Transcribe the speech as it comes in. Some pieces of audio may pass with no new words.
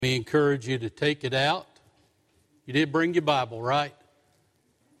Let me encourage you to take it out. You did bring your Bible, right?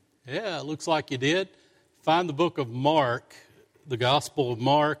 Yeah, it looks like you did. Find the book of Mark, the Gospel of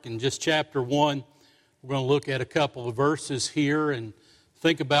Mark, and just chapter 1. We're going to look at a couple of verses here and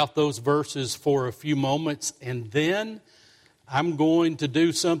think about those verses for a few moments. And then I'm going to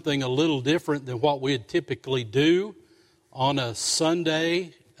do something a little different than what we'd typically do on a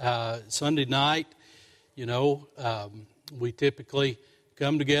Sunday night. We typically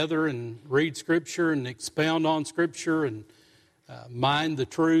come together and read Scripture and expound on Scripture and mine the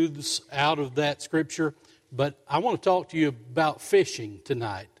truths out of that Scripture. But I want to talk to you about fishing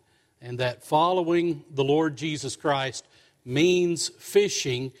tonight, and that following the Lord Jesus Christ means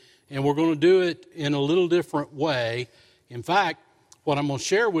fishing, and we're going to do it in a little different way. In fact, what I'm going to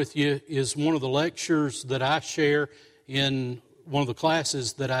share with you is one of the lectures that I share in one of the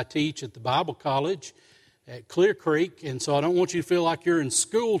classes that I teach at the Bible College at Clear Creek, and so I don't want you to feel like you're in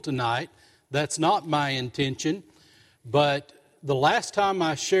school tonight. That's not my intention. But the last time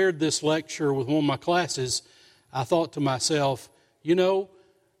I shared this lecture with one of my classes, I thought to myself,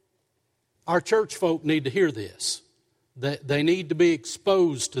 our church folk need to hear this. They need to be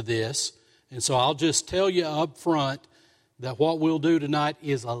exposed to this. And so I'll just tell you up front that what we'll do tonight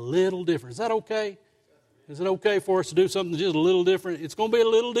is a little different. Is that okay? Is it okay for us to do something just a little different? It's going to be a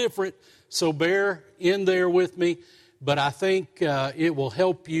little different, so bear in there with me. But I think it will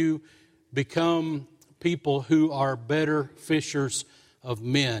help you become people who are better fishers of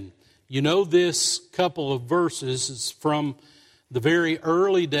men. This couple of verses is from the very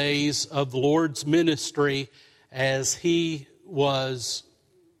early days of the Lord's ministry as He was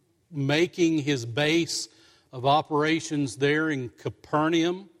making His base of operations there in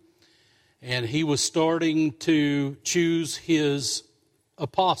Capernaum. And He was starting to choose His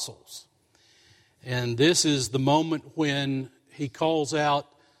apostles. And this is the moment when He calls out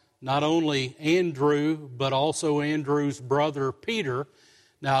not only Andrew, but also Andrew's brother Peter.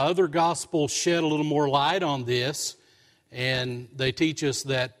 Now, other Gospels shed a little more light on this, and they teach us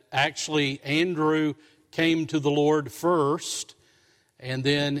that actually Andrew came to the Lord first, and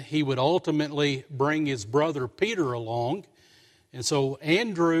then he would ultimately bring his brother Peter along. And so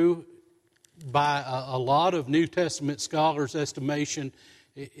Andrew, by a lot of New Testament scholars' estimation,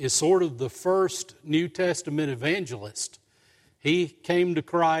 is sort of the first New Testament evangelist. He came to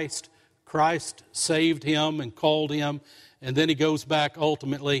Christ, Christ saved him and called him, and then he goes back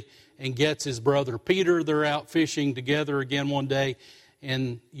ultimately and gets his brother Peter. They're out fishing together again one day,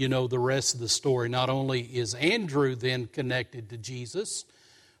 and the rest of the story. Not only is Andrew then connected to Jesus,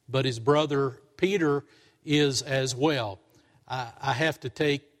 but his brother Peter is as well. I have to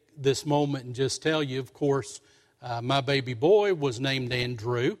take this moment and just tell you, of course, my baby boy was named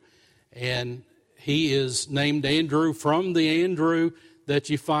Andrew, and he is named Andrew from the Andrew that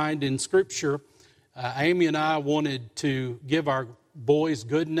you find in Scripture. Amy and I wanted to give our boys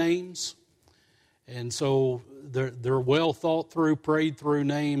good names, and so they're well thought through, prayed through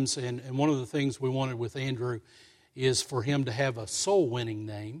names, and one of the things we wanted with Andrew is for him to have a soul-winning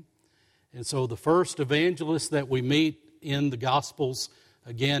name. And so the first evangelist that we meet in the Gospels,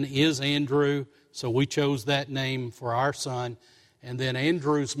 again, is Andrew, so we chose that name for our son. And then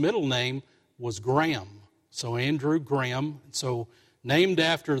Andrew's middle name was Graham. So Andrew Graham, so named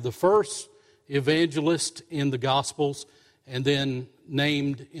after the first evangelist in the Gospels, and then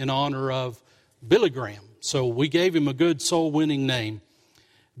named in honor of Billy Graham. So we gave him a good soul-winning name,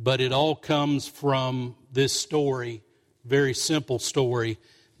 but it all comes from this story, very simple story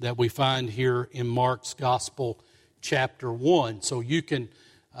that we find here in Mark's Gospel, chapter 1. So you can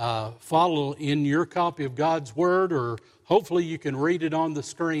follow in your copy of God's Word, or hopefully you can read it on the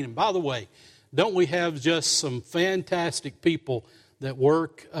screen. And by the way, don't we have just some fantastic people that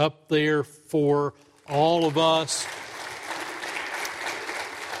work up there for all of us?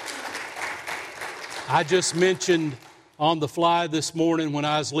 I just mentioned on the fly this morning when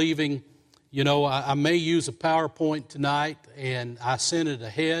I was leaving, I may use a PowerPoint tonight, and I sent it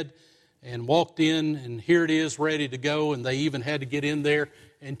ahead and walked in, and here it is ready to go, and they even had to get in there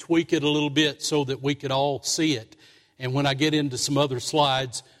and tweak it a little bit so that we could all see it. And when I get into some other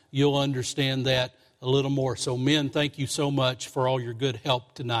slides, you'll understand that a little more. So men, thank you so much for all your good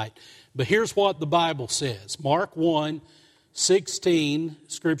help tonight. But here's what the Bible says. Mark 1:16,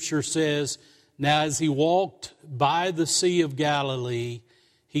 Scripture says, "Now as he walked by the Sea of Galilee,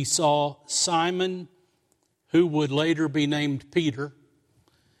 he saw Simon, who would later be named Peter,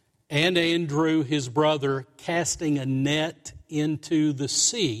 and Andrew, his brother, casting a net into the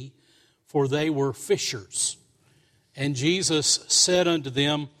sea, for they were fishers. And Jesus said unto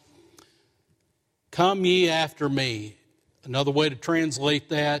them, Come ye after me, Another way to translate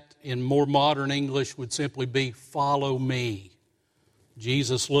that in more modern English would simply be, follow me.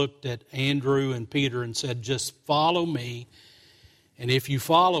 Jesus looked at Andrew and Peter and said, just follow me. And if you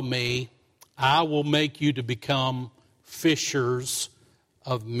follow me, I will make you to become fishers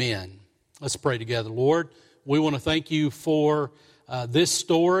of men. Let's pray together. Lord, we want to thank you for this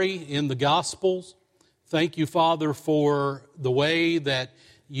story in the Gospels. Thank you, Father, for the way that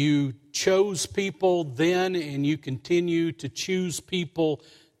you chose people then and you continue to choose people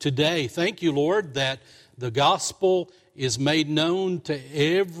today. Thank you, Lord, that the gospel is made known to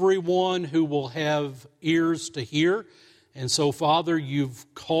everyone who will have ears to hear. And so, Father, you've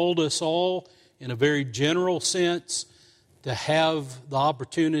called us all in a very general sense to have the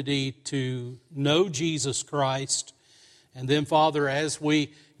opportunity to know Jesus Christ. And then, Father, as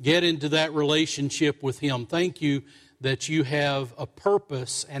we get into that relationship with Him, thank you that you have a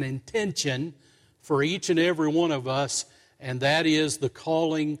purpose and intention for each and every one of us, and that is the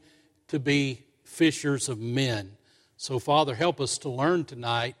calling to be fishers of men. So, Father, help us to learn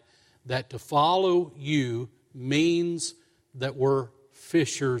tonight that to follow you means that we're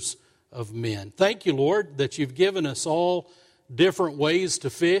fishers of men. Thank you, Lord, that you've given us all different ways to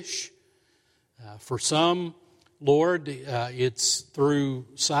fish. For some, Lord, it's through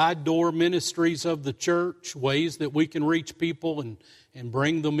side door ministries of the church, ways that we can reach people and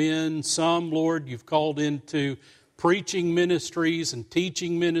bring them in. Some, Lord, you've called into preaching ministries and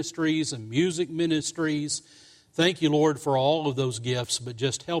teaching ministries and music ministries. Thank you, Lord, for all of those gifts, but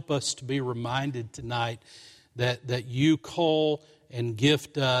just help us to be reminded tonight that you call and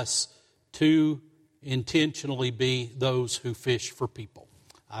gift us to intentionally be those who fish for people.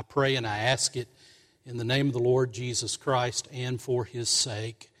 I pray and I ask it in the name of the Lord Jesus Christ and for His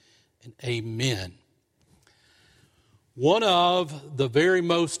sake, and amen. One of the very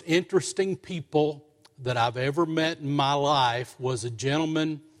most interesting people that I've ever met in my life was a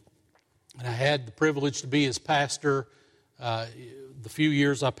gentleman, and I had the privilege to be his pastor the few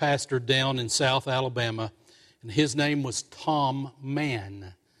years I pastored down in South Alabama, and his name was Tom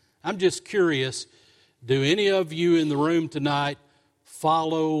Mann. I'm just curious, do any of you in the room tonight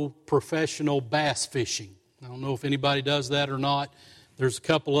follow professional bass fishing? I don't know if anybody does that or not. There's a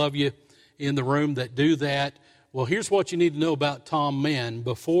couple of you in the room that do that. Well, here's what you need to know about Tom Mann.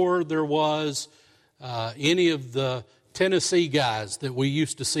 Before there was any of the Tennessee guys that we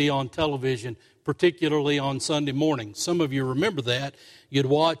used to see on television, particularly on Sunday mornings. Some of you remember that. You'd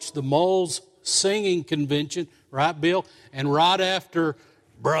watch the Moles singing convention, right, Bill? And right after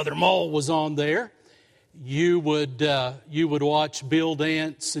Brother Mole was on there, you would watch Bill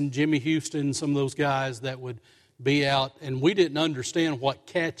Dance and Jimmy Houston and some of those guys that would be out. And we didn't understand what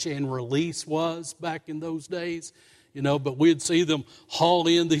catch and release was back in those days, but we'd see them haul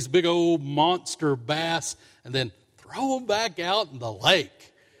in these big old monster bass and then throw them back out in the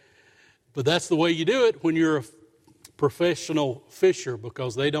lake. But that's the way you do it when you're a professional fisher,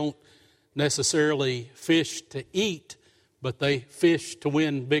 because they don't necessarily fish to eat, but they fish to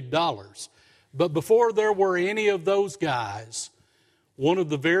win big dollars. But before there were any of those guys, one of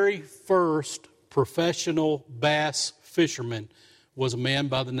the very first professional bass fishermen was a man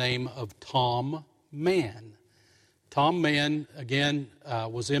by the name of Tom Mann. Tom Mann, again,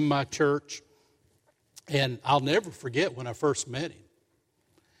 was in my church, and I'll never forget when I first met him.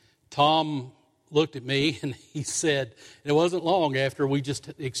 Tom looked at me and he said, and it wasn't long after we just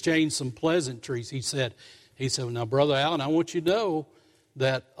exchanged some pleasantries, he said, now, Brother Allen, I want you to know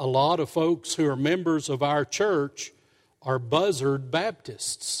that a lot of folks who are members of our church are Buzzard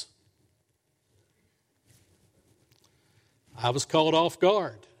Baptists. I was caught off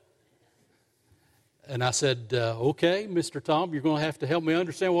guard. And I said, okay, Mr. Tom, you're going to have to help me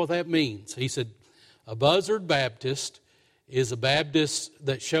understand what that means. He said, a Buzzard Baptist is a Baptist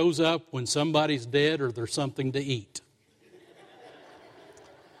that shows up when somebody's dead or there's something to eat.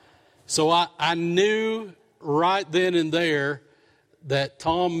 So I knew right then and there that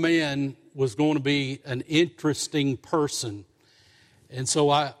Tom Mann was going to be an interesting person. And so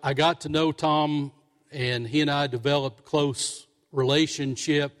I got to know Tom, and he and I developed a close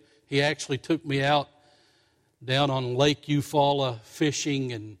relationship. He actually took me out down on Lake Eufaula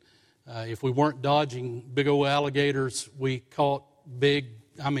fishing, and if we weren't dodging big old alligators, we caught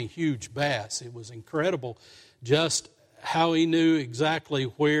huge bass. It was incredible just how he knew exactly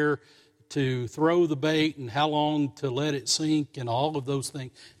where to throw the bait and how long to let it sink and all of those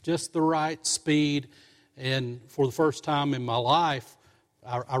things. Just the right speed. And for the first time in my life,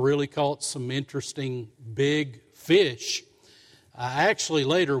 I really caught some interesting big fish. I actually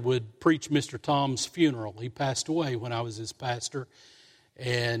later would preach Mr. Tom's funeral. He passed away when I was his pastor.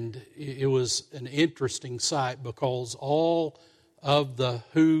 And it was an interesting sight because all of the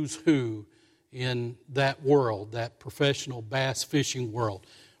who's who in that world, that professional bass fishing world,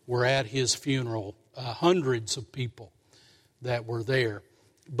 were at his funeral. Hundreds of people that were there.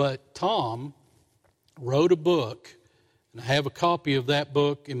 But Tom wrote a book, and I have a copy of that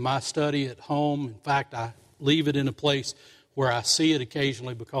book in my study at home. In fact, I leave it in a place where I see it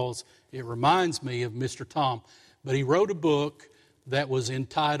occasionally because it reminds me of Mr. Tom. But he wrote a book that was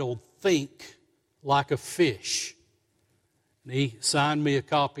entitled Think Like a Fish. And he signed me a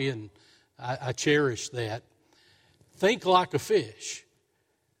copy, and I cherish that. Think like a fish.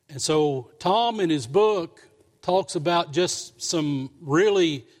 And so Tom in his book talks about just some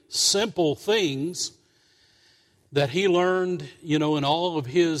really simple things that he learned, in all of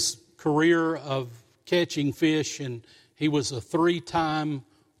his career of catching fish. And he was a 3-time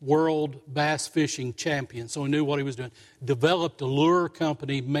world bass fishing champion, so he knew what he was doing. Developed a lure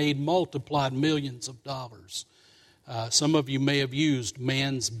company, multiplied millions of dollars. Some of you may have used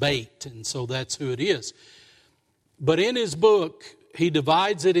Man's Bait, and so that's who it is. But in his book, he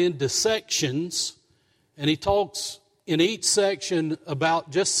divides it into sections, and he talks in each section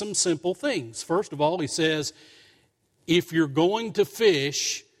about just some simple things. First of all, he says, if you're going to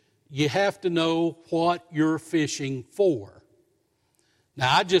fish, you have to know what you're fishing for.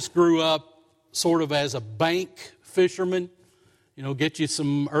 Now, I just grew up sort of as a bank fisherman. Get you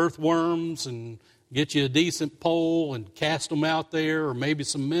some earthworms and get you a decent pole and cast them out there, or maybe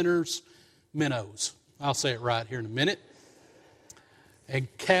some minnows. I'll say it right here in a minute. And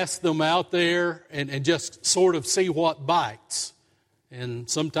cast them out there and just sort of see what bites. And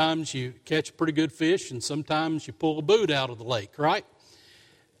sometimes you catch a pretty good fish, and sometimes you pull a boot out of the lake, right?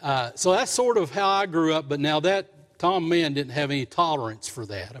 So that's sort of how I grew up. But now that Tom Mann didn't have any tolerance for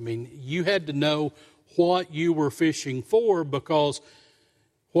that. I mean, you had to know what you were fishing for, because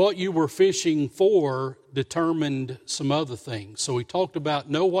what you were fishing for determined some other things. So he talked about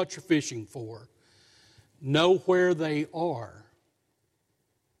know what you're fishing for, know where they are.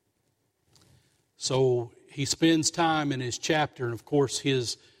 So he spends time in his chapter, and of course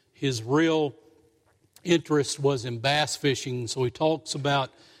his real interest was in bass fishing. So he talks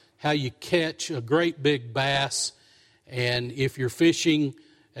about how you catch a great big bass, and if you're fishing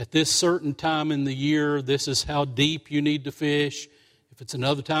at this certain time in the year, this is how deep you need to fish. If it's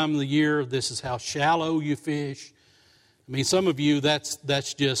another time of the year, this is how shallow you fish. I mean, some of you, that's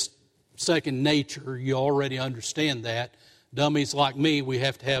just second nature. You already understand that. Dummies like me, we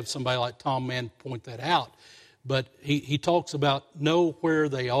have to have somebody like Tom Mann point that out. But he talks about know where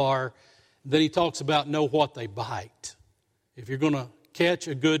they are. Then he talks about know what they bite. If you're going to catch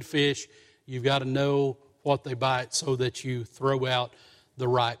a good fish, you've got to know what they bite so that you throw out the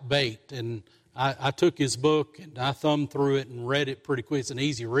right bait. And I took his book and I thumbed through it and read it pretty quick. It's an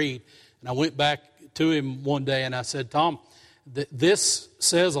easy read. And I went back to him one day and I said, Tom, this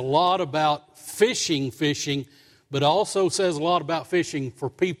says a lot about fishing, but also says a lot about fishing for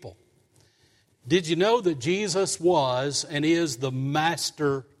people. Did you know that Jesus was and is the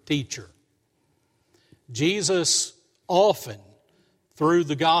master teacher? Jesus often, through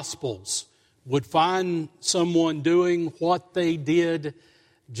the Gospels, would find someone doing what they did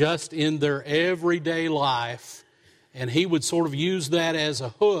just in their everyday life, and he would sort of use that as a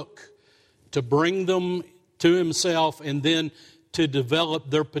hook to bring them to himself and then to develop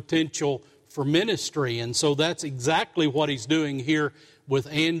their potential for ministry. And so that's exactly what he's doing here with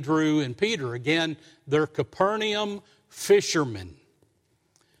Andrew and Peter. Again, they're Capernaum fishermen.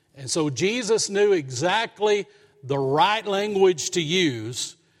 And so Jesus knew exactly the right language to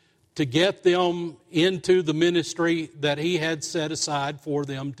use to get them into the ministry that he had set aside for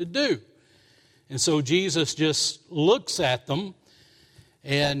them to do. And so Jesus just looks at them,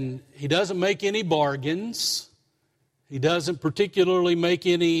 and he doesn't make any bargains. He doesn't particularly make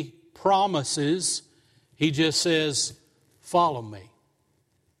any promises. He just says, follow me.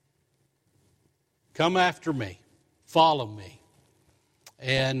 Come after me. Follow me.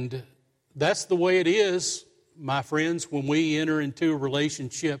 And that's the way it is, my friends, when we enter into a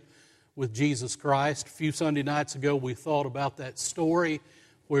relationship with Jesus Christ. A few Sunday nights ago, we thought about that story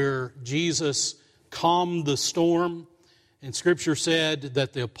where Jesus calmed the storm. And Scripture said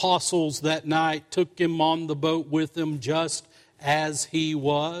that the apostles that night took him on the boat with them just as he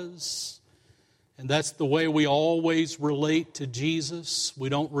was. And that's the way we always relate to Jesus. We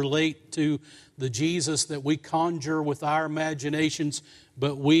don't relate to the Jesus that we conjure with our imaginations,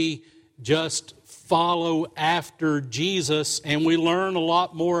 but we just follow after Jesus, and we learn a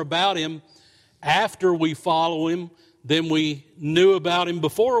lot more about him after we follow him than we knew about him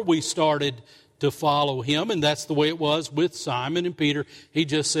before we started to follow him. And that's the way it was with Simon and Peter. He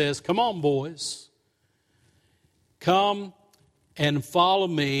just says, come on, boys. Come and follow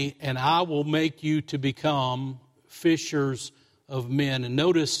me, and I will make you to become fishers of men. And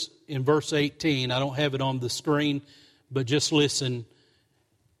notice in verse 18, I don't have it on the screen, but just listen.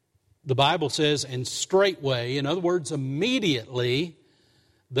 The Bible says, and straightway, in other words, immediately,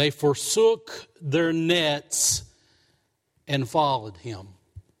 they forsook their nets and followed him.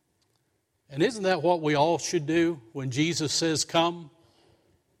 And isn't that what we all should do when Jesus says, come?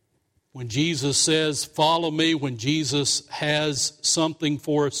 When Jesus says, follow me, when Jesus has something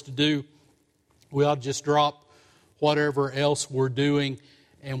for us to do, we ought to just drop whatever else we're doing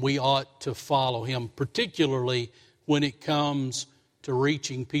and we ought to follow him, particularly when it comes to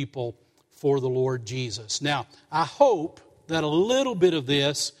reaching people for the Lord Jesus. Now, I hope that a little bit of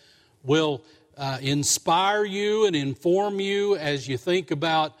this will inspire you and inform you as you think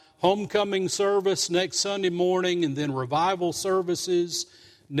about homecoming service next Sunday morning and then revival services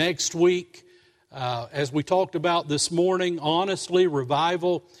next week. As we talked about this morning, honestly,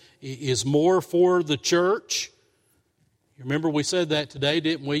 revival is more for the church. You remember we said that today,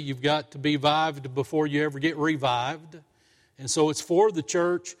 didn't we? You've got to be vived before you ever get revived. And so it's for the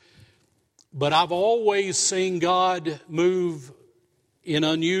church. But I've always seen God move in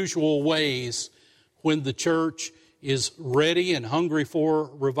unusual ways when the church is ready and hungry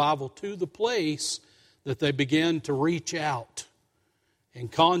for revival, to the place that they begin to reach out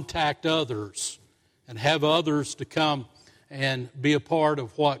and contact others and have others to come and be a part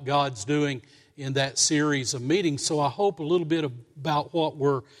of what God's doing in that series of meetings. So I hope a little bit about what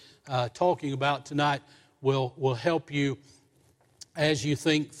we're talking about tonight will help you as you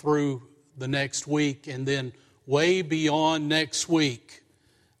think through the next week, and then way beyond next week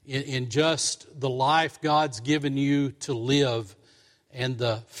in just the life God's given you to live and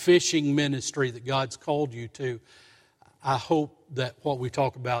the fishing ministry that God's called you to. I hope that what we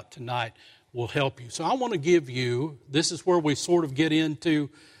talk about tonight will help you. So I want to give you, this is where we sort of get into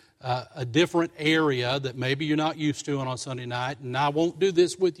a different area that maybe you're not used to on a Sunday night, and I won't do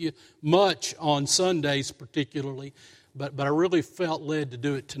this with you much on Sundays particularly, but I really felt led to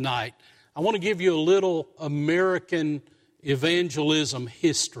do it tonight. I want to give you a little American evangelism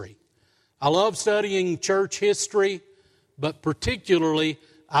history. I love studying church history, but particularly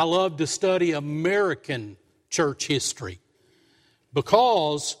I love to study American church history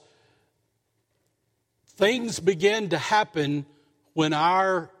because things began to happen when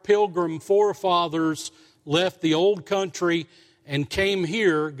our pilgrim forefathers left the old country and came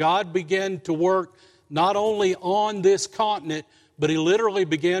here. God began to work not only on this continent, but he literally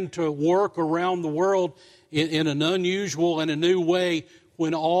began to work around the world in an unusual and a new way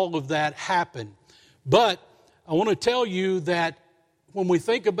when all of that happened. But I want to tell you that when we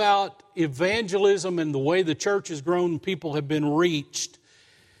think about evangelism and the way the church has grown and people have been reached,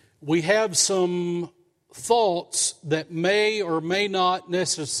 we have some thoughts that may or may not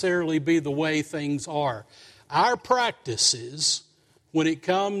necessarily be the way things are. Our practices when it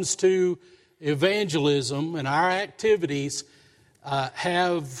comes to evangelism and our activities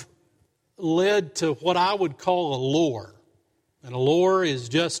have led to what I would call a lore. And a lore is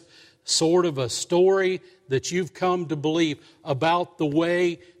just sort of a story that you've come to believe about the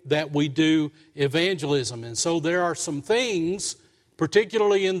way that we do evangelism. And so there are some things,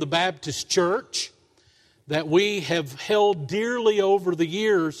 particularly in the Baptist church, that we have held dearly over the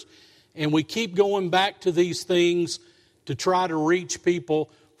years, and we keep going back to these things to try to reach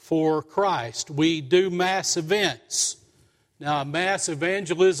people for Christ. We do mass events. Now, a mass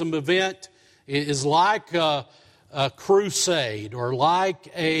evangelism event is like a crusade or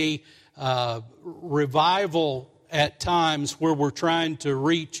like a revival at times where we're trying to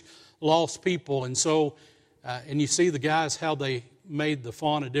reach lost people. And so, and you see the guys, how they made the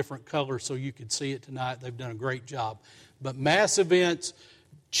font a different color so you could see it tonight. They've done a great job. But mass events,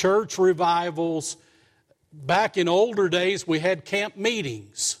 church revivals, back in older days we had camp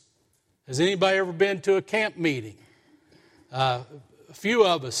meetings. Has anybody ever been to a camp meeting? A few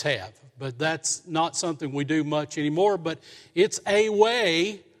of us have, but that's not something we do much anymore. But it's a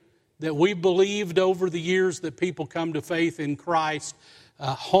way that we believed over the years that people come to faith in Christ.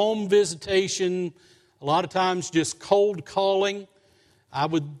 Home visitation, a lot of times just cold calling. I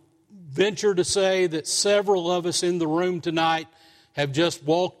would venture to say that several of us in the room tonight have just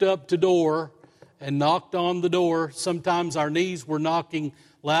walked up to door and knocked on the door. Sometimes our knees were knocking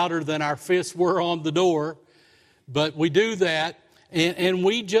louder than our fists were on the door. But we do that, and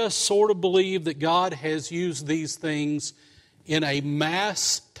we just sort of believe that God has used these things in a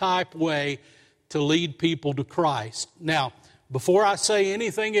mass-type way to lead people to Christ. Now, before I say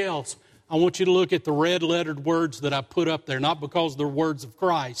anything else, I want you to look at the red-lettered words that I put up there, not because they're words of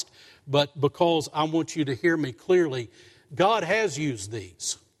Christ, but because I want you to hear me clearly. God has used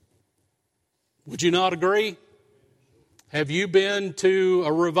these. Would you not agree? Have you been to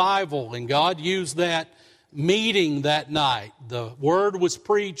a revival and God used that meeting that night? The word was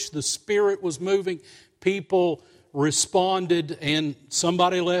preached, the Spirit was moving, people responded, and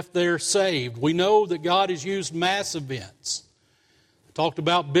somebody left there saved. We know that God has used mass events. I talked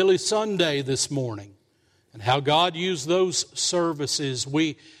about Billy Sunday this morning and how God used those services.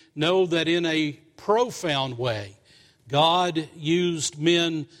 We know that in a profound way, God used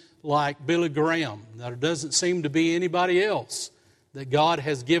men like Billy Graham. There doesn't seem to be anybody else that God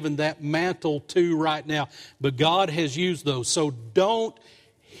has given that mantle to right now. But God has used those. So don't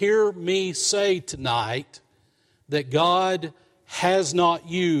hear me say tonight that God has not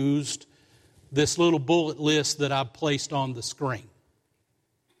used this little bullet list that I've placed on the screen.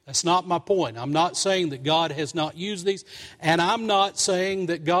 That's not my point. I'm not saying that God has not used these, and I'm not saying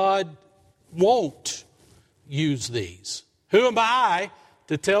that God won't use these. Who am I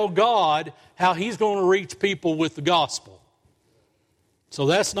to tell God how He's going to reach people with the gospel? So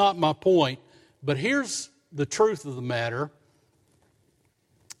that's not my point. But here's the truth of the matter.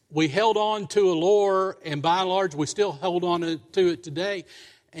 We held on to a lore, and by and large, we still hold on to it today.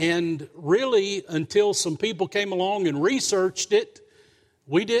 And really, until some people came along and researched it,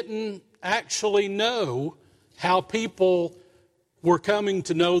 we didn't actually know how people were coming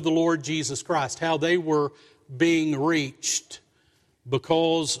to know the Lord Jesus Christ, how they were being reached.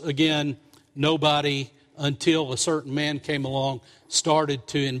 Because, again, nobody, until a certain man came along, started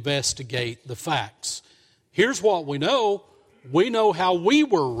to investigate the facts. Here's what we know. We know how we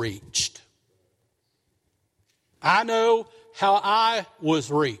were reached. I know how I was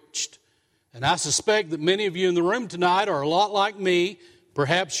reached. And I suspect that many of you in the room tonight are a lot like me.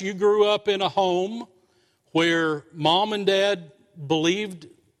 Perhaps you grew up in a home where mom and dad believed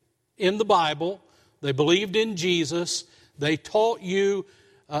in the Bible. They believed in Jesus. They taught you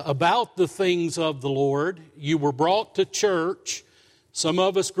about the things of the Lord. You were brought to church. Some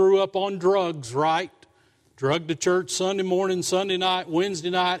of us grew up on drugs, right? Drugged to church Sunday morning, Sunday night, Wednesday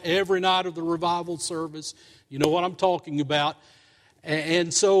night, every night of the revival service. You know what I'm talking about.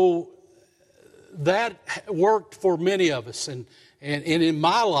 And so that worked for many of us. And in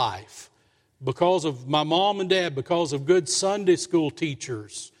my life, because of my mom and dad, because of good Sunday school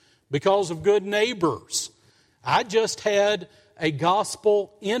teachers, because of good neighbors, I just had a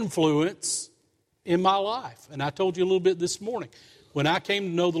gospel influence in my life. And I told you a little bit this morning. When I came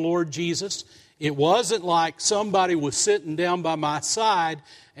to know the Lord Jesus, it wasn't like somebody was sitting down by my side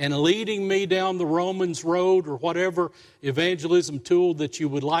and leading me down the Romans road or whatever evangelism tool that you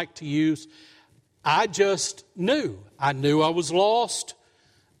would like to use. I just knew. I knew I was lost.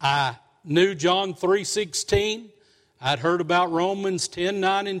 I knew John 3:16. I'd heard about Romans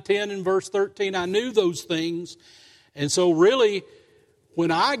 10:9 and 10 and verse 13. I knew those things. And so really, when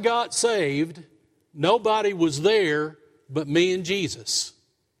I got saved, nobody was there but me and Jesus.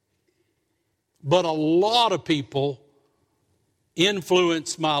 But a lot of people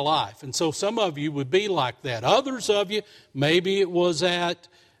influenced my life. And so some of you would be like that. Others of you, maybe it was at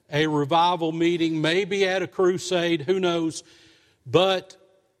a revival meeting, maybe at a crusade, who knows. But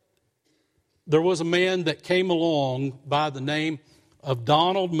there was a man that came along by the name of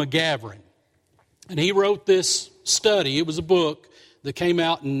Donald McGavran. And he wrote this study. It was a book that came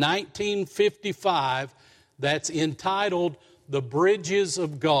out in 1955 that's entitled The Bridges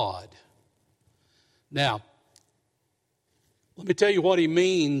of God. Now, let me tell you what he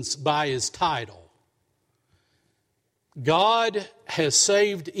means by his title. God has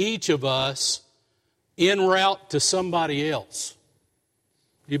saved each of us en route to somebody else.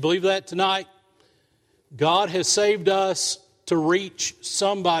 Do you believe that tonight? God has saved us to reach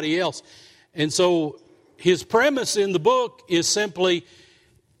somebody else. And so his premise in the book is simply,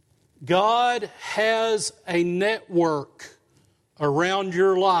 God has a network around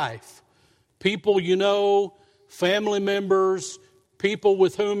your life. People you know, family members, people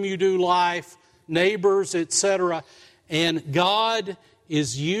with whom you do life, neighbors, etc. And God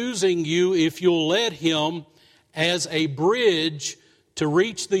is using you, if you'll let Him, as a bridge to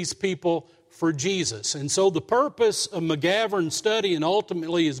reach these people for Jesus. And so the purpose of McGavran's study and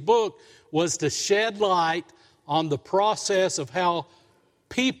ultimately his book was to shed light on the process of how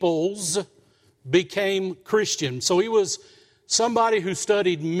peoples became Christian. So he was somebody who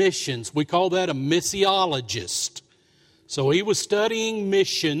studied missions. We call that a missiologist. So he was studying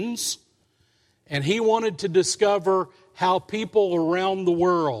missions, and he wanted to discover how people around the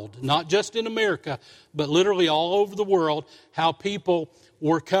world, not just in America, but literally all over the world, how people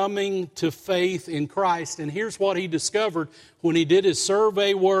were coming to faith in Christ. And here's what he discovered when he did his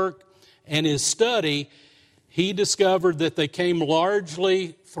survey work and his study. He discovered that they came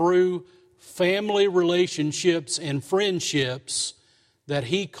largely through family relationships and friendships that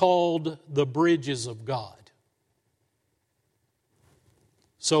he called the bridges of God.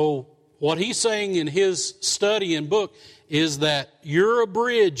 So what he's saying in his study and book is that you're a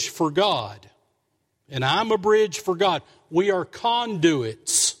bridge for God, and I'm a bridge for God. We are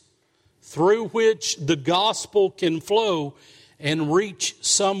conduits through which the gospel can flow and reach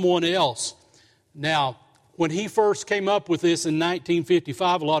someone else. Now, when he first came up with this in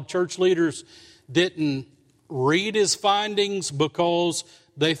 1955, a lot of church leaders didn't read his findings because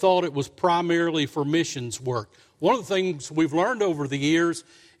they thought it was primarily for missions work. One of the things we've learned over the years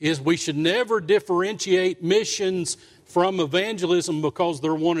is we should never differentiate missions from evangelism because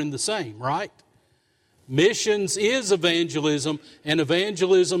they're one and the same, right? Missions is evangelism, and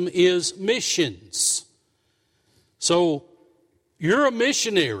evangelism is missions. So you're a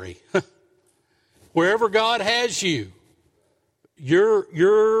missionary. Wherever God has you,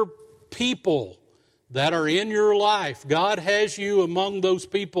 your people that are in your life, God has you among those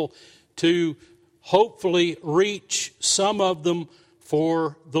people to hopefully reach some of them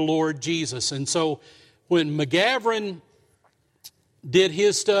for the Lord Jesus. And so when McGavran did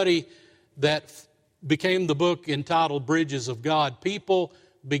his study that became the book entitled Bridges of God, people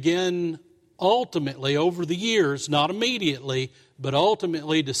began ultimately over the years, not immediately, but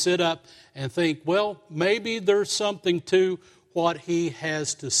ultimately to sit up and think, well, maybe there's something to what he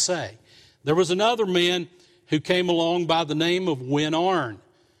has to say. There was another man who came along by the name of Win Arn,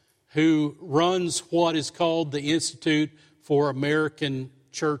 who runs what is called the Institute for American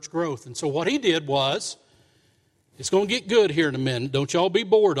Church Growth. And so what he did was, it's going to get good here in a minute, don't y'all be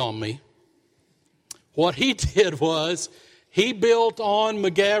bored on me. What he did was, he built on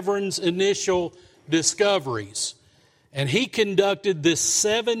McGavran's initial discoveries. And he conducted this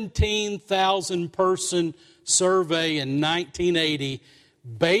 17,000 person survey in 1980,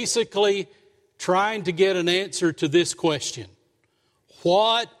 basically trying to get an answer to this question.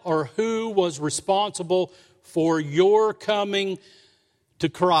 What or who was responsible for your coming to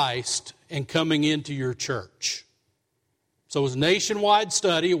Christ and coming into your church? So it was a nationwide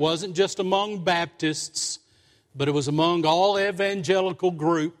study. It wasn't just among Baptists, but it was among all evangelical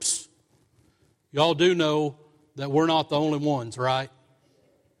groups. Y'all do know that we're not the only ones, right?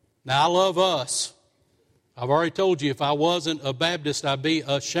 Now, I love us. I've already told you if I wasn't a Baptist, I'd be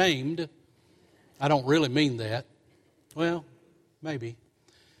ashamed. I don't really mean that. Well, maybe.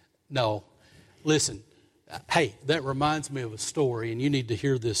 No. Listen, hey, that reminds me of a story, and you need to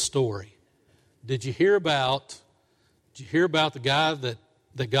hear this story. Did you hear about the guy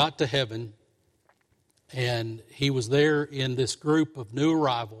that got to heaven, and he was there in this group of new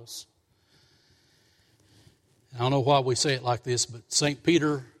arrivals? I don't know why we say it like this, but St.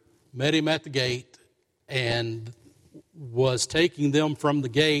 Peter met him at the gate and was taking them from the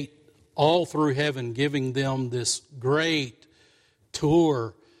gate all through heaven, giving them this great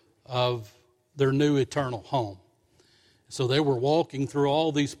tour of their new eternal home. So they were walking through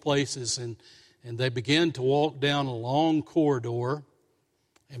all these places, and they began to walk down a long corridor.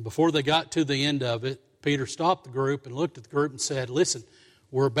 And before they got to the end of it, Peter stopped the group and looked at the group and said, listen,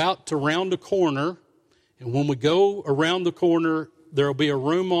 we're about to round a corner. And when we go around the corner, there will be a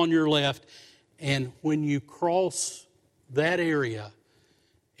room on your left. And when you cross that area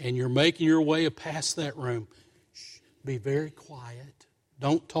and you're making your way past that room, be very quiet.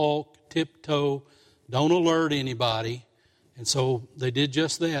 Don't talk, tiptoe, don't alert anybody. And so they did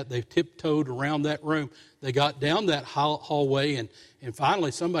just that. They tiptoed around that room. They got down that hallway, and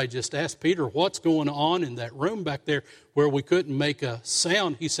finally somebody just asked Peter, what's going on in that room back there where we couldn't make a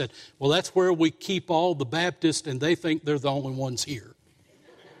sound? He said, well, that's where we keep all the Baptists, and they think they're the only ones here.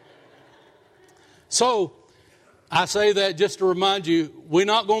 So I say that just to remind you, we're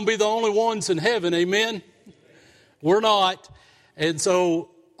not going to be the only ones in heaven, amen? We're not. And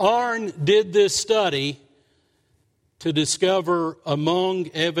so Arn did this study to discover among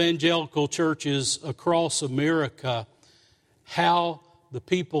evangelical churches across America how the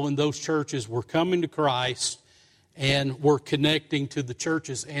people in those churches were coming to Christ and were connecting to the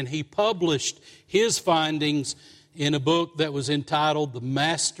churches. And he published his findings in a book that was entitled The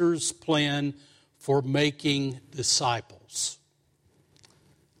Master's Plan for Making Disciples.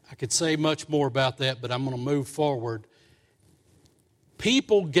 I could say much more about that, but I'm going to move forward.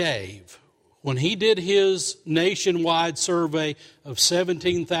 People gave. When he did his nationwide survey of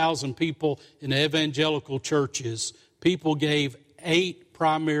 17,000 people in evangelical churches, People gave 8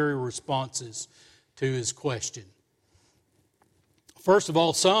 primary responses to his question. First of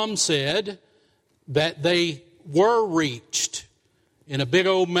all, some said that they were reached in a big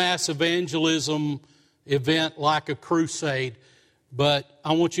old mass evangelism event like a crusade, but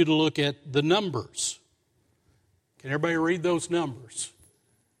I want you to look at the numbers. Can everybody read those numbers?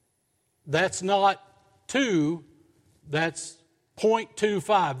 That's not 2, that's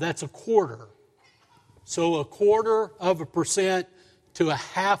 0.25, that's a quarter. So 0.25% to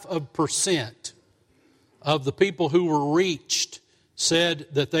 0.5% of the people who were reached said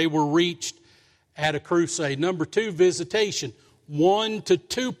that they were reached at a crusade. Number 2, visitation. 1 to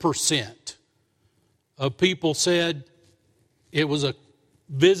 2% of people said it was a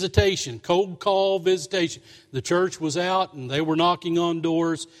visitation, cold call visitation. The church was out and they were knocking on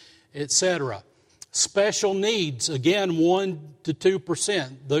doors, etc. Special needs, again, 1 to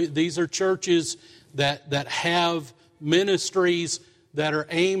 2%. These are churches that have ministries that are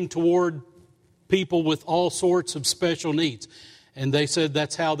aimed toward people with all sorts of special needs. And they said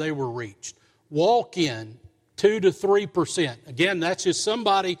that's how they were reached. Walk-in, 2 to 3%. Again, that's just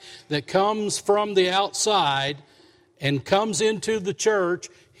somebody that comes from the outside and comes into the church,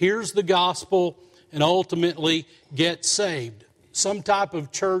 hears the gospel, and ultimately gets saved. Some type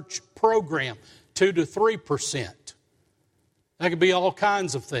of church program, 2 to 3%. That could be all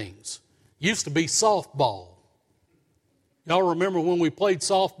kinds of things. Used to be softball. Y'all remember when we played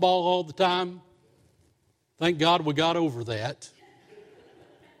softball all the time? Thank God we got over that.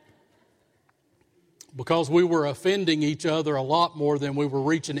 Because we were offending each other a lot more than we were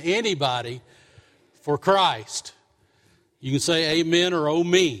reaching anybody for Christ. You can say amen or oh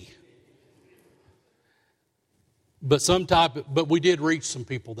me. But we did reach some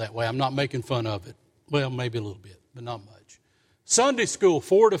people that way. I'm not making fun of it. Well, maybe a little bit, but not much. Sunday school,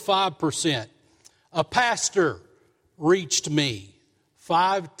 4 to 5%. A pastor reached me,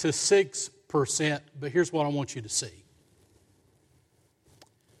 5 to 6%. But here's what I want you to see.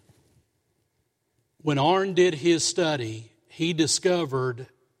 When Arn did his study, he discovered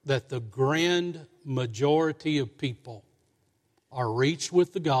that the grand majority of people are reached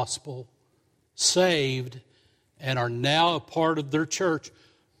with the gospel, saved, and are now a part of their church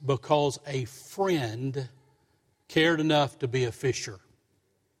because a friend cared enough to be a fisher,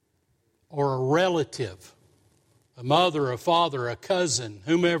 or a relative, a mother, a father, a cousin,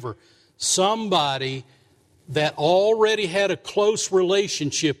 whomever, somebody that already had a close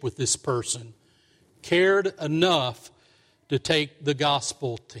relationship with this person cared enough to take the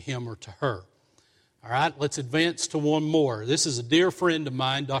gospel to him or to her. All right, let's advance to one more. This is a dear friend of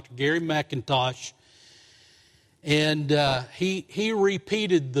mine, Dr. Gary McIntosh. And he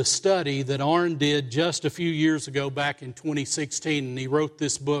repeated the study that Arn did just a few years ago back in 2016. And he wrote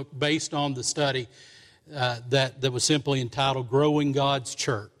this book based on the study that was simply entitled Growing God's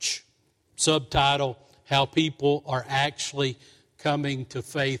Church. Subtitle, How People Are Actually Coming to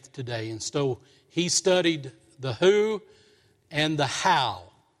Faith Today. And so he studied the who and the how.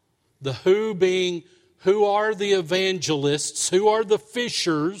 The who being, who are the evangelists, who are the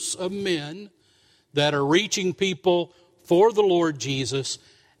fishers of men that are reaching people for the Lord Jesus.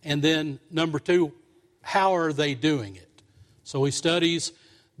 And then number 2, how are they doing it? So he studies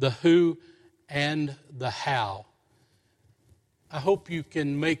the who and the how. I hope you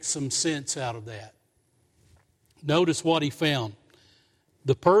can make some sense out of that. Notice what he found.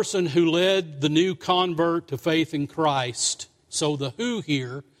 The person who led the new convert to faith in Christ, so the who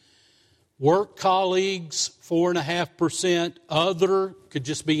here, work colleagues, 4.5%, other, could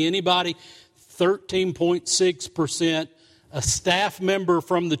just be anybody, 13.6%, a staff member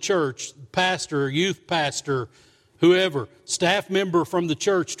from the church, pastor, youth pastor, whoever, staff member from the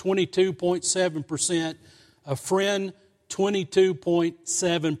church, 22.7%, a friend,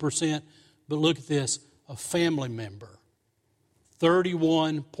 22.7%, but look at this, a family member,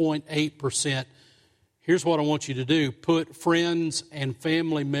 31.8%. Here's what I want you to do. Put friends and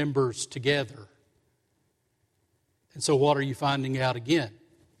family members together. And so what are you finding out again?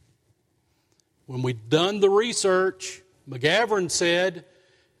 When we've done the research, McGavran said,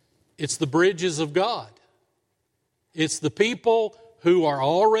 it's the bridges of God. It's the people who are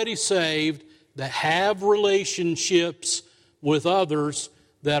already saved that have relationships with others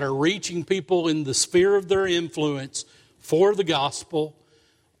that are reaching people in the sphere of their influence for the gospel.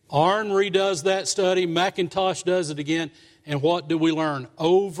 Arn redoes that study. McIntosh does it again. And what do we learn?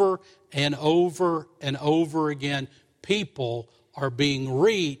 Over and over and over again, people are being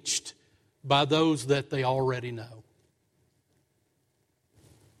reached by those that they already know.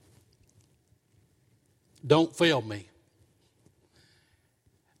 Don't fail me.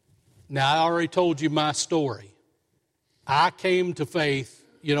 Now, I already told you my story. I came to faith,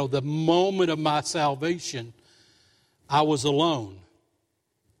 the moment of my salvation, I was alone.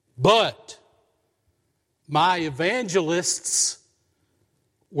 But my evangelists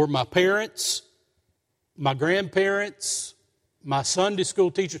were my parents, my grandparents, my Sunday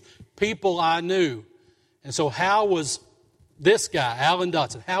school teachers, people I knew. And so how was this guy, Alan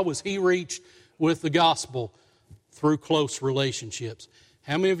Dotson, how was he reached with the gospel? Through close relationships.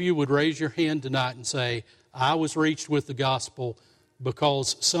 How many of you would raise your hand tonight and say, I was reached with the gospel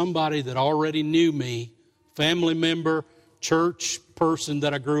because somebody that already knew me, family member, church person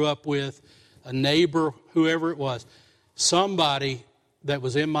that I grew up with, a neighbor, whoever it was, somebody that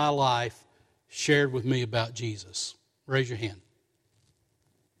was in my life shared with me about Jesus? Raise your hand.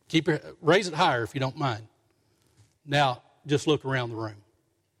 Raise it higher if you don't mind. Now, just look around the room.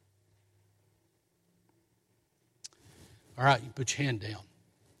 All right, you put your hand down.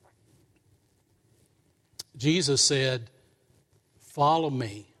 Jesus said, follow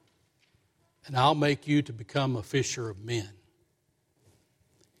me, and I'll make you to become a fisher of men.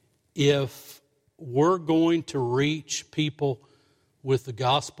 If we're going to reach people with the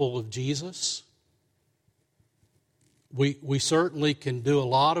gospel of Jesus, we certainly can do a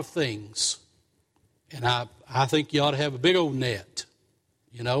lot of things. And I think you ought to have a big old net,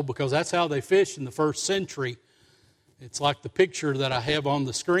 because that's how they fished in the first century. It's like the picture that I have on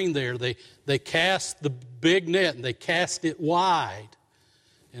the screen there. They cast the big net and they cast it wide.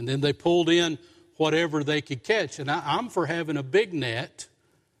 And then they pulled in whatever they could catch. And I'm for having a big net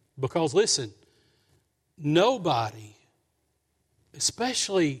because, listen, nobody,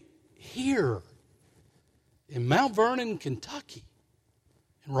 especially here in Mount Vernon, Kentucky,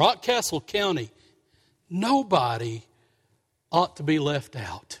 in Rockcastle County, nobody ought to be left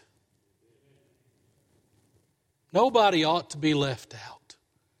out. Nobody ought to be left out.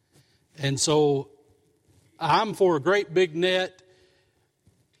 And so I'm for a great big net.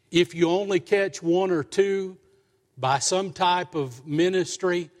 If you only catch one or two by some type of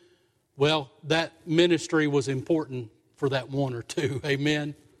ministry, well, that ministry was important for that one or two.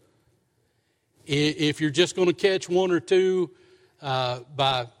 Amen. If you're just going to catch one or two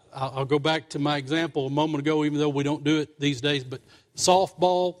I'll go back to my example a moment ago, even though we don't do it these days, but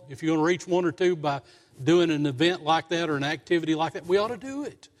softball, if you're going to reach one or two by doing an event like that or an activity like that, we ought to do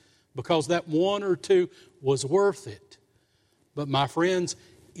it because that one or two was worth it. But my friends,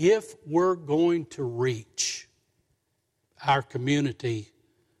 if we're going to reach our community,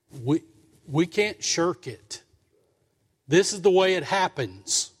 we can't shirk it. This is the way it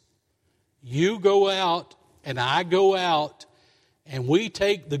happens. You go out and I go out and we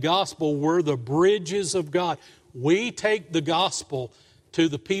take the gospel. We're the bridges of God. We take the gospel to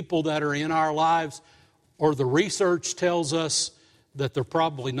the people that are in our lives, or the research tells us that they're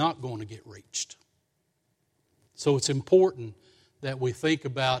probably not going to get reached. So it's important that we think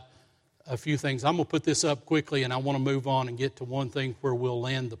about a few things. I'm going to put this up quickly, and I want to move on and get to one thing where we'll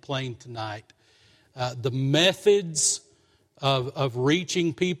land the plane tonight. The methods of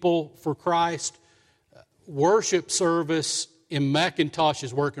reaching people for Christ. Worship service in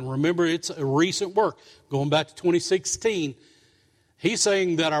McIntosh's work, and remember it's a recent work, going back to 2016. He's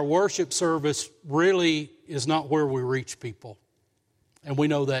saying that our worship service really is not where we reach people. And we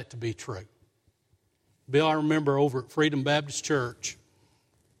know that to be true. Bill, I remember over at Freedom Baptist Church,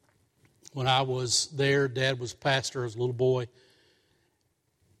 when I was there, Dad was pastor as a little boy,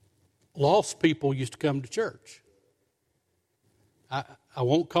 lost people used to come to church. I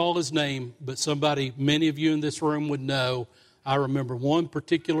won't call his name, but somebody many of you in this room would know. I remember one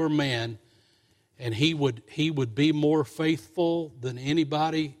particular man, and he would be more faithful than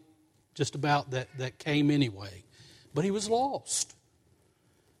anybody just about that came anyway. But he was lost.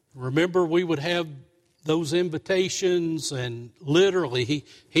 Remember, we would have those invitations, and literally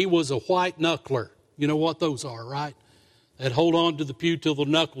he was a white knuckler. You know what those are, right? They'd hold on to the pew till the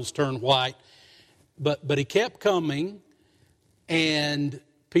knuckles turned white. But he kept coming, and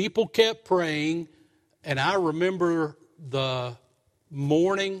people kept praying. And I remember the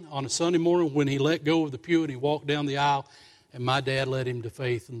morning, on a Sunday morning, when he let go of the pew and he walked down the aisle, and my dad led him to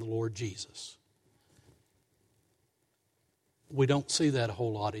faith in the Lord Jesus. We don't see that a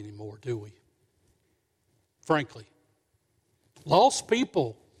whole lot anymore, do we? Frankly. Lost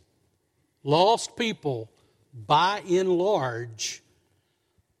people, by and large,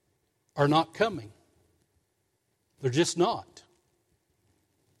 are not coming. They're just not.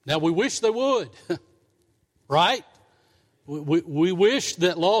 Now, we wish they would, right? We wish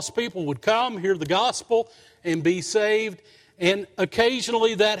that lost people would come, hear the gospel, and be saved. And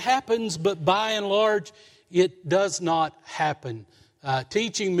occasionally that happens, but by and large, it does not happen.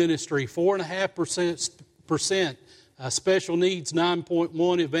 Teaching ministry, 4.5% Special needs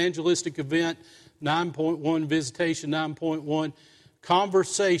 9.1, evangelistic event 9.1, visitation 9.1,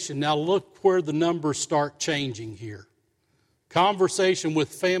 conversation. Now look where the numbers start changing here. Conversation with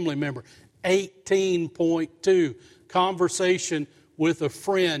family member 18.2, conversation with a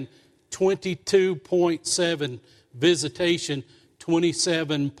friend 22.7, visitation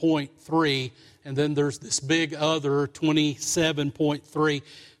 27.3, and then there's this big other 27.3,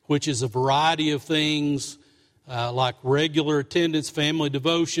 which is a variety of things like regular attendance, family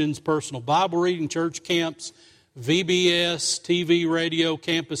devotions, personal Bible reading, church camps, VBS, TV, radio,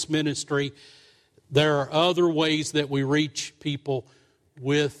 campus ministry. There are other ways that we reach people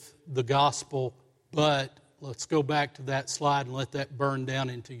with the gospel, but let's go back to that slide and let that burn down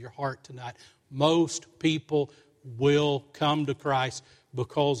into your heart tonight. Most people will come to Christ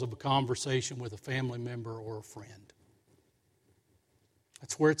because of a conversation with a family member or a friend.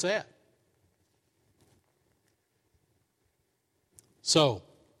 That's where it's at. So,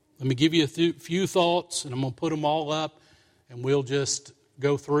 let me give you a few thoughts, and I'm going to put them all up, and we'll just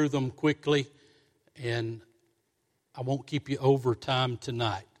go through them quickly, and I won't keep you over time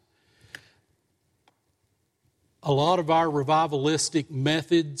tonight. A lot of our revivalistic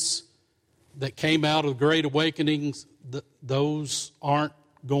methods that came out of the Great Awakenings, those aren't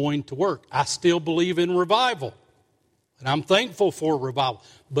going to work. I still believe in revival, and I'm thankful for revival.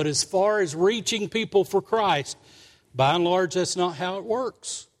 But as far as reaching people for Christ, by and large, that's not how it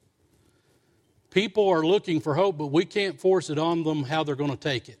works. People are looking for hope, but we can't force it on them how they're going to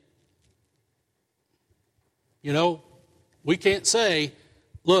take it. You know, we can't say,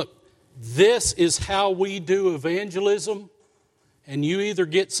 look, this is how we do evangelism, and you either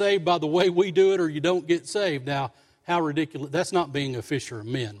get saved by the way we do it or you don't get saved. Now, how ridiculous. That's not being a fisher of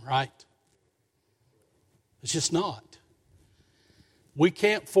men, right? It's just not. We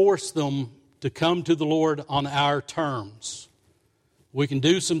can't force them to come to the Lord on our terms. We can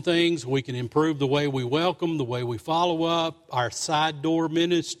do some things. We can improve the way we welcome, the way we follow up, our side door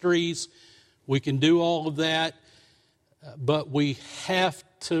ministries. We can do all of that. But we have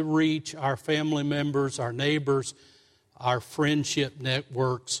to reach our family members, our neighbors, our friendship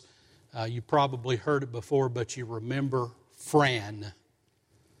networks. You probably heard it before, but you remember Fran. In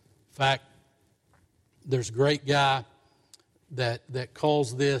fact, there's a great guy that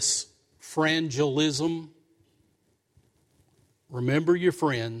calls this frangelism. Remember your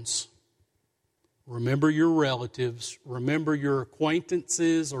friends. Remember your relatives. Remember your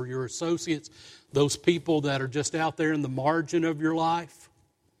acquaintances or your associates, those people that are just out there in the margin of your life.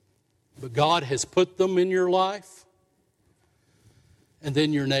 But God has put them in your life. And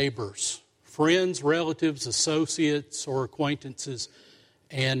then your neighbors, friends, relatives, associates, or acquaintances,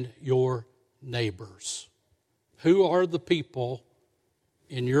 and your neighbors. Who are the people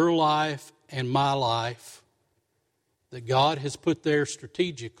in your life and my life that God has put there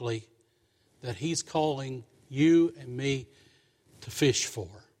strategically that He's calling you and me to fish for,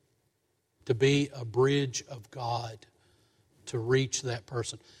 to be a bridge of God, to reach that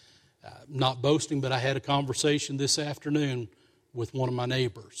person? Not boasting, but I had a conversation this afternoon with one of my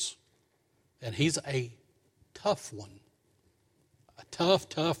neighbors. And he's a tough one. A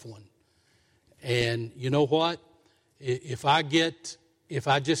tough one. And you know what? If I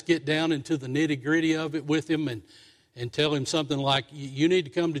just get down into the nitty-gritty of it with him and tell him something like, you need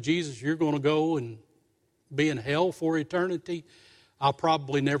to come to Jesus, you're going to go and be in hell for eternity, I'll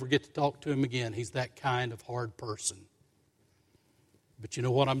probably never get to talk to him again. He's that kind of hard person. But you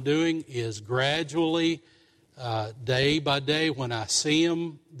know what I'm doing is gradually, day by day, when I see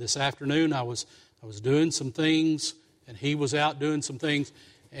him this afternoon, I was doing some things, and he was out doing some things,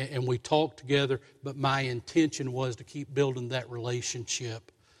 and we talked together. But my intention was to keep building that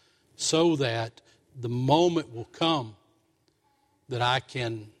relationship so that the moment will come that I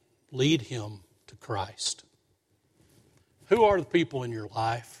can lead him to Christ. Who are the people in your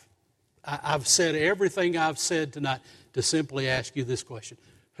life? I've said everything I've said tonight to simply ask you this question.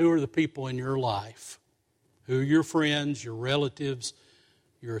 Who are the people in your life? Who are your friends, your relatives,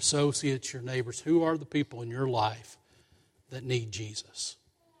 your associates, your neighbors? Who are the people in your life that need Jesus?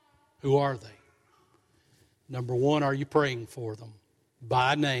 Who are they? Number one, are you praying for them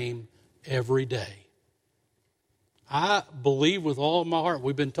by name every day? I believe with all of my heart,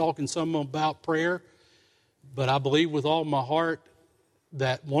 we've been talking some about prayer, but I believe with all my heart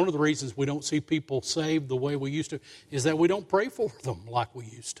that one of the reasons we don't see people saved the way we used to is that we don't pray for them like we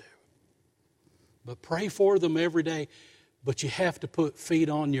used to. But pray for them every day, but you have to put feet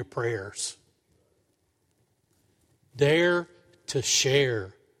on your prayers. Dare to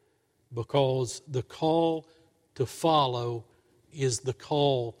share, because the call to follow is the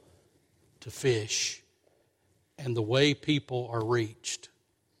call to fish. And the way people are reached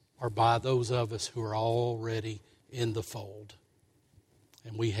are by those of us who are already in the fold.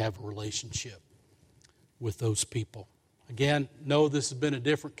 And we have a relationship with those people. Again, no, this has been a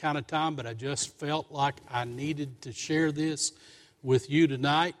different kind of time, but I just felt like I needed to share this with you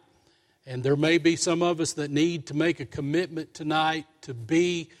tonight. And there may be some of us that need to make a commitment tonight to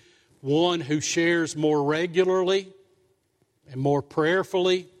be one who shares more regularly and more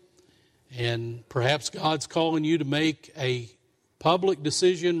prayerfully. And perhaps God's calling you to make a public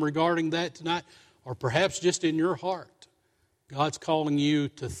decision regarding that tonight, or perhaps just in your heart, God's calling you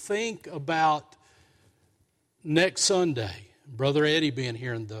to think about next Sunday, Brother Eddie being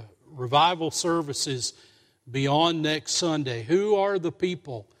here, and the revival services beyond next Sunday. Who are the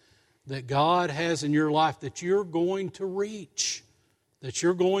people that God has in your life that you're going to reach, that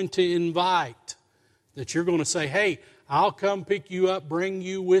you're going to invite, that you're going to say, hey, I'll come pick you up, bring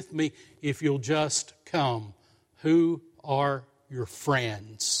you with me if you'll just come? Who are your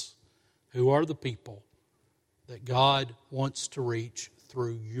friends? Who are the people that God wants to reach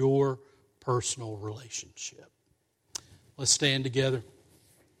through your personal relationship? Let's stand together.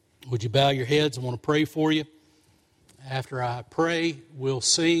 Would you bow your heads? I want to pray for you. After I pray, we'll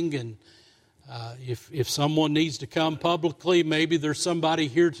sing, and if someone needs to come publicly, maybe there's somebody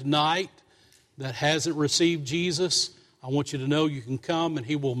here tonight that hasn't received Jesus. I want you to know you can come and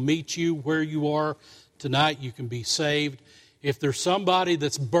He will meet you where you are tonight. You can be saved. If there's somebody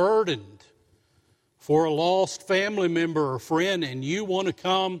that's burdened for a lost family member or friend, and you want to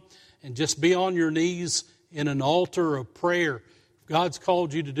come and just be on your knees in an altar of prayer, if God's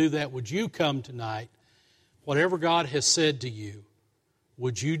called you to do that, would you come tonight? Whatever God has said to you,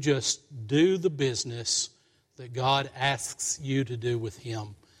 would you just do the business that God asks you to do with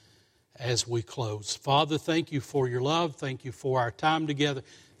Him as we close? Father, thank you for your love. Thank you for our time together.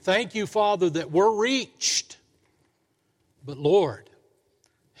 Thank you, Father, that we're reached. But Lord,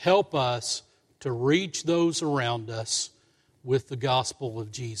 help us to reach those around us with the gospel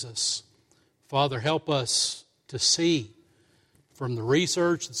of Jesus. Father, help us to see from the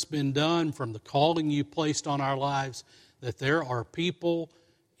research that's been done, from the calling you placed on our lives, that there are people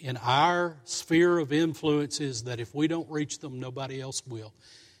in our sphere of influences that if we don't reach them, nobody else will.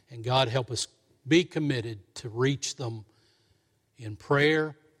 And God, help us be committed to reach them in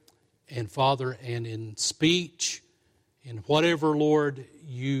prayer, and Father, and in speech, in whatever, Lord,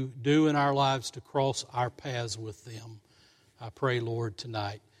 you do in our lives to cross our paths with them. I pray, Lord,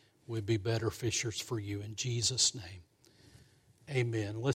 tonight we'd be better fishers for you. In Jesus' name, amen.